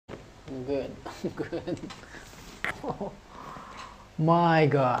Good. Good. Oh my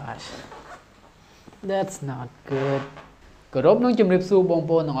gosh. That's not good. គោរពនឹងជំរាបសួរបង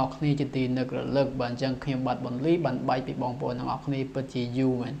ប្អូនទាំងអស់គ្នាជាទីនឹករលឹកបាទអញ្ចឹងខ្ញុំបាទប៊ុនលីបានបាយពីបងប្អូនទាំងអស់គ្នាពិតជាយូ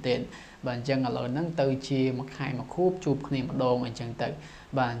រមែនទែនបាទអញ្ចឹងឥឡូវហ្នឹងទៅជាមួយខែមួយខួបជួបគ្នាម្ដងអញ្ចឹងទៅ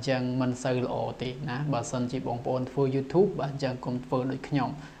បាទអញ្ចឹងមិនសូវល្អទេណាបើសិនជាបងប្អូនធ្វើ YouTube បាទអញ្ចឹងកុំធ្វើដូចខ្ញុំ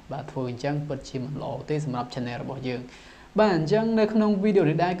បាទធ្វើអញ្ចឹងពិតជាមិនល្អទេសម្រាប់ channel របស់យើងបាទអញ្ចឹងនៅក្នុងវីដេអូ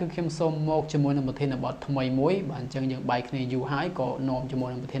នេះដែរគឺខ្ញុំសូមមកជាមួយនឹងប្រធានបទថ្មីមួយបាទអញ្ចឹងយើងបាយគ្នាយូរហើយក៏នាំជាមួយ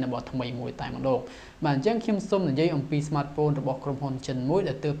នឹងប្រធានបទថ្មីមួយតែម្ដងបាទអញ្ចឹងខ្ញុំសូមនិយាយអំពី smartphone របស់ក្រុមហ៊ុនចិនមួយ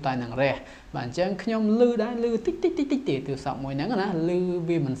ដែលទើបតែនឹងរះបាទអញ្ចឹងខ្ញុំលឺដែរលឺតិចទេទូរស័ព្ទមួយហ្នឹងណាលឺ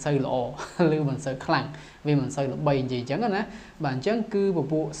វាមិនសូវល្អលឺមិនសូវខ្លាំងវាមិនសូវល្បីនិយាយអញ្ចឹងណាបាទអញ្ចឹងគឺព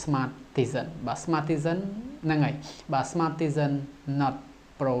ពួក smartisan បាទ smartisan ហ្នឹងហើយបាទ smartisan Note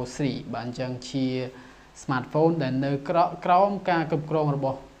Pro 3បាទអញ្ចឹងជា smartphone ដែលនៅក្រោមការគ្រប់គ្រងរប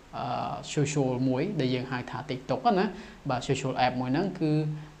ស់social មួយដែលយើងហៅថា TikTok ណាបាទ social app មួយហ្នឹងគឺ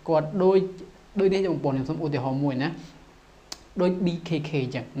គាត់ដូចនេះបងប្អូនខ្ញុំសូមឧទាហរណ៍មួយណាដូច BKK អ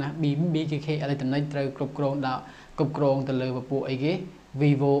ញ្ចឹងណា BKK Electronic ត្រូវគ្រប់គ្រងទៅលើពពួកអីគេ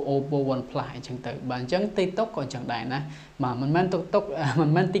Vivo Oppo OnePlus អញ្ចឹងទៅបាទអញ្ចឹង TikTok ក៏អញ្ចឹងដែរណាបាទមិនមែ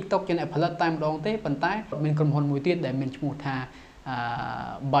ន TikTok ជាអ្នកផលិតតែម្ដងទេប៉ុន្តែមានក្រុមហ៊ុនមួយទៀតដែលមានឈ្មោះថា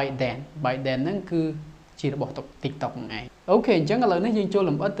ByteDance ហ្នឹងគឺជារបស់ TikTok ហ្នឹងឯងអូខេអញ្ចឹងឥឡូវនេះយើងចូល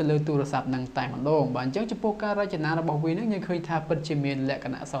លម្អិតទៅលើទូរស័ព្ទហ្នឹងតែម្ដងបាទអញ្ចឹងចំពោះការរចនារបស់វាហ្នឹងយើងឃើញថាពិតជាមានលក្ខ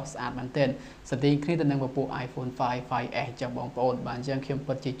ណៈស្រស់ស្អាតមែនទែនស្តីងគ្នាទៅនឹងពពួក iPhone 5, 5S ចឹងបងប្អូនបាទអញ្ចឹងខ្ញុំ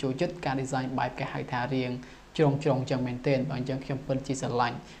ពិតជាចូលចិត្តការ design បែបគេហៅថារៀងជ្រុងចឹងមែនទែនបាទអញ្ចឹងខ្ញុំពិតជាស្រឡា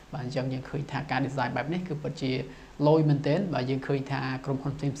ញ់បាទអញ្ចឹងយើងឃើញថាការ design បែបនេះគឺពិតជាលយមែនទែនបាទយើងឃើញថាក្រុមហ៊ុ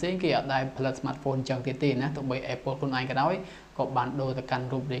នផ្សេងគេអត់ដែលផលិត smartphone ចឹងទៀតទេណាទោះបី Apple ខ្លួនឯងក៏ដោយក៏បានដូរទៅកាន់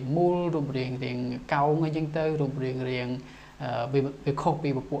រូបរាងមូលរូបរាងកោងអីចឹងទៅរូបរាងវាខុសពី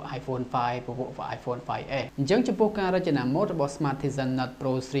ពពួក iPhone 5 ពពួក iPhone 5S អញ្ចឹងចំពោះការរចនាម៉ូដរបស់ Smartisan Note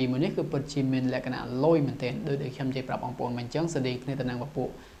Pro 3មួយនេះគឺពិតជាមានលក្ខណៈលយមែនទែនដូចដែលខ្ញុំនិយាយប្រាប់បងប្អូនមកអញ្ចឹងស្តីងគ្នាទៅនឹងពពួក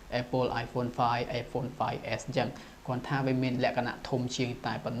Apple iPhone 5 iPhone 5S អញ្ចឹងគាត់ថាវាមានលក្ខណៈធំជាង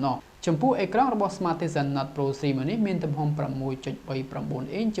តែប៉ុណ្ណោះចំពោះអេក្រង់របស់ Smartisan Note Pro 3មួយនេះមានទំហំ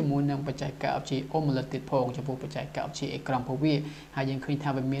 6.39 អ៊ីនជាមួយនឹងបច្ចេកវិទ្យា AMOLED ទៀតផងចំពោះបច្ចេកវិទ្យាអេក្រង់របស់វាហើយយើងឃើញ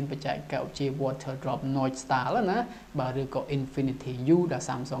ថាវាមានបច្ចេកវិទ្យា Water Drop Noise Style ណាបាទឬក៏ Infinity U ដែល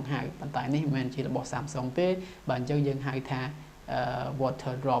Samsung ហៅប៉ុន្តែនេះមិនមែនជារបស់ Samsung ទេបាទអញ្ចឹងយើងហៅថា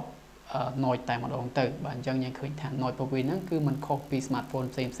Water Drop noise តែម្ដងទៅបាទអញ្ចឹងយើងឃើញថា noise របស់វាហ្នឹងគឺมันខុសពី smartphone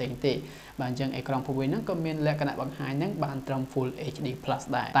ផ្សេងទេបាទអញ្ចឹងអេក្រង់របស់វាហ្នឹងក៏មានលក្ខណៈបង្ហាញហ្នឹងបានត្រឹម Full HD+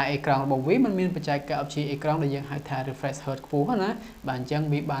 ដែរតែអេក្រង់របស់វាมันមានបច្ចេកវិទ្យាអេក្រង់ដែលយើងហៅថា refresh hertz ខ្ពស់ណាបាទអញ្ចឹង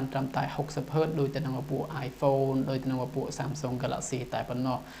វាបានត្រឹមតែ 60Hz ដូចទៅនឹងពពួក iPhone ដូចទៅនឹងពពួក Samsung Galaxy តែប៉ុណ្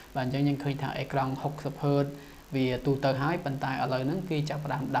ណោះបាទអញ្ចឹងយើងឃើញថាអេក្រង់ 60Hz វាទូទៅហើយប៉ុន្តែឥឡូវហ្នឹងគេចាប់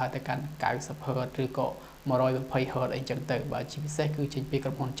ផ្ដើមដើរទៅកាន់ 90Hz ឬក៏120Hz អីចឹងទៅបាទជាពិសេសគឺចេញពីក្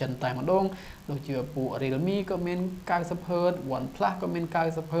រុមហ៊ុនចិនតែម្ដងដូចជាពួក Realme ក៏មាន 90Hz OnePlus ក៏មាន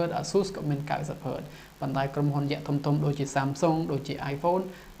 90Hz Asus ក៏មាន 90Hz ប៉ុន្តែក្រុមហ៊ុនយក្សធំដូចជា Samsung ដូចជា iPhone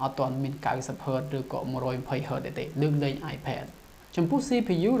អត់ទាន់មាន 90Hz ឬក៏ 120Hz ទេលើកលែង iPad ចំពោះ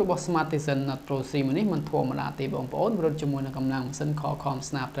CPU របស់ Smartisan Note Pro 3មួយនេះមិនធម្មតាទេបងប្អូនរត់ជាមួយនឹងកម្លាំងម៉ាស៊ីន Qualcomm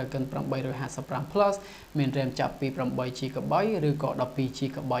Snapdragon 855 Plus មាន RAM ចាប់ពី 8GB ឬក៏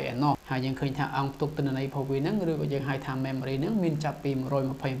 12GB ឯណោះហើយយើងឃើញថាអង្គផ្ទុកទិន្នន័យរបស់វាហ្នឹងឬក៏យើងហៅថា memory ហ្នឹងមានចាប់ពី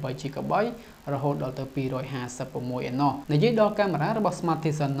 128GB រហូតដល់ទៅ 256 ឯណោះនិយាយដល់កាមេរ៉ារបស់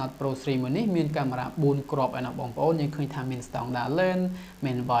Smartisan Note Pro 3មួយនេះមានកាមេរ៉ា 4 គ្រាប់ឯណោះបងប្អូនយើងឃើញថាមាន standard lens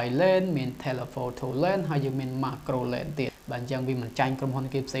មាន wide lens មាន telephoto lens ហើយយើងមាន macro lens ទៀតបាទអញ្ចឹងវាមិនចាញ់ក្រុមហ៊ុន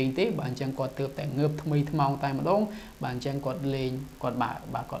គេផ្សេងទេបាទអញ្ចឹងគាត់ទើបតែងើបថ្មីថ្មោងតែម្ដងបាទអញ្ចឹងគាត់លេងគាត់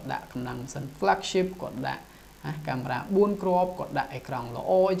គាត់ដាក់កម្លាំងម៉ាស៊ីន flagship គាត់ដាក់កាមេរ៉ា 4 គ្រាប់គាត់ដាក់អេក្រង់ល្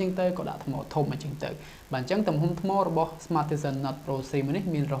អអីចឹងទៅគាត់ដាក់ថ្មធំអីចឹងទៅបាទអញ្ចឹងទំហំថ្មរបស់ Smartisan Note Pro 3មួយនេះ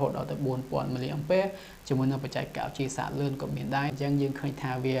មានរហូតដល់ទៅ 4000 mAh ជាមួយនឹងបច្ចេកវិទ្យាសាកលឿនក៏មានដែរអញ្ចឹងយើងឃើញ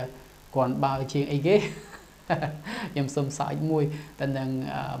ថាវាគាត់បើជាងអីគេខ្ញុំសុំសើចមួយទៅនឹង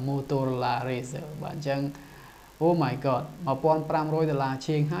Motorola Razr បាទអញ្ចឹងOh my god $1500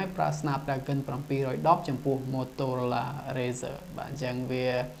ជាងហើយប្រើ Snapdragon 710ចំពោះ Motorola Razr បាទអញ្ចឹងវា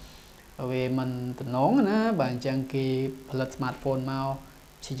មិនតំណងណាបាទអញ្ចឹងគេផលិត smartphone មក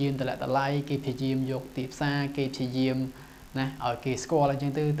ព្យាយាមតម្លៃគេព្យាយាមយកទីផ្សារគេព្យាយាមណាឲ្យគេស្គាល់អញ្ចឹ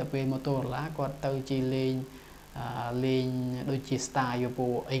ងទៅពេល Motorola គាត់ទៅជាលេងដូចជា style យពូ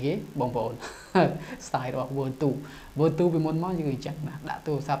អីគេបងប្អូន style របស់ Virtu ពីមុនមកគឺអញ្ចឹងណាដាក់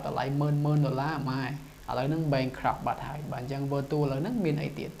ទូរស័ព្ទតម្លៃ$10000ម៉ែឥឡូវហ្នឹង bankrupt បាត់ហើយបាទអញ្ចឹង Virtu ឥឡូវហ្នឹងមាន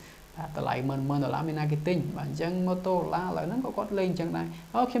អីទៀតតម្លៃ$10000មានណាគេទិញបាទអញ្ចឹង Motorola ឥឡូវហ្នឹងក៏គាត់លេងអញ្ចឹងដែរ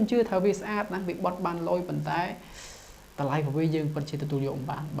ខ្ញុំជឿថាវាស្អាតណាស់វាបត់បានលយប៉ុន្តែ តម្លៃប្រវេយើងពិតជាទទួលយក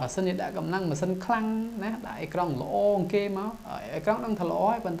បានបើសិនជាដាក់កម្លាំងម៉ាស៊ីនខ្លាំងណាដាក់អេក្រង់ល្អគេមកអេក្រង់នឹងថាល្អ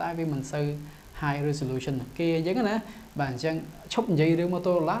ហើយប៉ុន្តែវាមិនសូវ high resolution គេអញ្ចឹងណាបាទអញ្ចឹងឈប់និយាយរឿង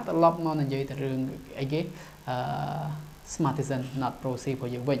Motorola ត្រឡប់មកនិយាយទៅរឿងអីគេsmartisan not pro C រប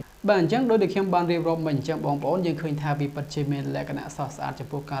ស់យើងវិញបាទអញ្ចឹងដោយដែលខ្ញុំបានរៀបរាប់មិញអញ្ចឹងបងប្អូនយើងឃើញថាវាពិតជាមានលក្ខណៈស្រស់ស្អាតចំ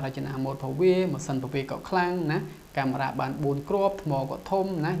ពោះការរចនាម៉ូដរបស់វាម៉ាស៊ីនរបស់វាក៏ខ្លាំងណាកាមេរ៉ាបាន4គ្រាប់ថ្មក៏ធំ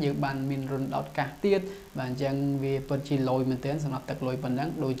ណាយើងបានមានរុនដោតកាសទៀតបាទអញ្ចឹងវាពិតជាលយមែនទែនសម្រាប់ទឹកលុយប៉ុណ្ណឹង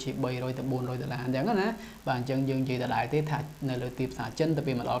ដូចជា$300ទៅ$400អញ្ចឹងណាបាទអញ្ចឹងយើងនិយាយដដែលទេថានៅលើទីផ្សារចិនទៅ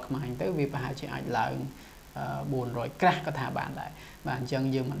ពេលមកដល់ខ្មែរទៅវាប្រហែលជាអាចឡើង400ក្រាស់ក៏ថាបានដែរបាទអញ្ចឹង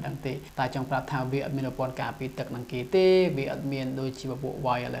យើងមិនដឹងទេតែចង់ប្រាប់ថាវាអត់មានប្រព័ន្ធការពារទឹកនឹងគេទេវាអត់មានដូចជាពពួក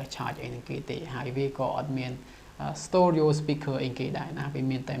wireless charge អីនឹងគេទេហើយវាក៏អត់មាន stereo speaker អីគេដែរណាវា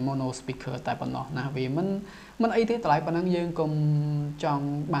មានតែ mono speaker តែប៉ុណ្ណោះណាវាមិនអីទេតម្លៃប៉ុណ្ណឹងយើងកុំចង់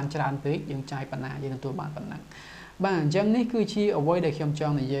បានច្រើនពេកយើងចាយប៉ុណ្ណាយើងទទួលបានប៉ុណ្ណឹងបាទអញ្ចឹងនេះគឺជាអ្វីដែលខ្ញុំច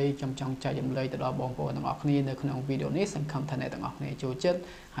ង់និយាយខ្ញុំចង់ចែករំលែកទៅដល់បងប្អូនទាំងអស់គ្នានៅក្នុងវីដេអូនេះសង្ឃឹមថាអ្នកទាំងអស់គ្នាចូលចិត្ត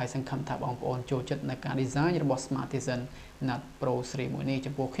ហើយសង្ឃឹមថាបងប្អូនចូលចិត្តនៅការ design របស់ Smartisan Not Pro 3មួយនេះ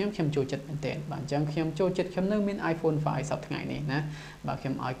ចំពោះខ្ញុំចូលចិត្តមែនទែនបាទអញ្ចឹងខ្ញុំចូលចិត្តខ្ញុំនៅមាន iPhone 5សប្តាហ៍ថ្ងៃនេះណាបាទខ្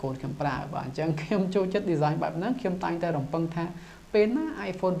ញុំឲ្យកូនខ្ញុំប្រើបាទអញ្ចឹងខ្ញុំចូលចិត្ត design បែបហ្នឹងខ្ញុំតែងតែរំពឹងថាពេលណា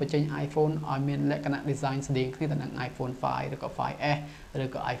iPhone បញ្ចេញ iPhone ឲ្យមានលក្ខណៈ design ស្តៀងគ្នាទៅនឹង iPhone 5 ឬក៏ 5S ឬ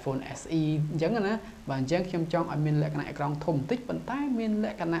ក៏ iPhone SE អញ្ចឹងណាបាទអញ្ចឹងខ្ញុំចង់ឲ្យមានលក្ខណៈអេក្រង់ធំបន្តិចប៉ុន្តែមានល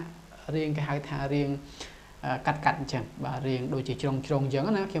ក្ខណៈរាងគេហៅថារាងកាត់អញ្ចឹងបាទរាងដូចជាជ្រុងអញ្ចឹង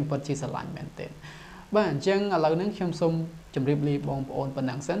ណាខ្ញុំពិតជាស្រឡាញ់មែនទែនបាទអញ្ចឹងឥឡូវហ្នឹងខ្ញុំសូមជម្រាបលាបងប្អូនប៉ុណ្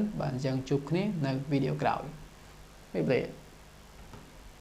ណឹងសិនបាទអញ្ចឹងជួបគ្នានៅវីដេអូក្រោយបាយបាយ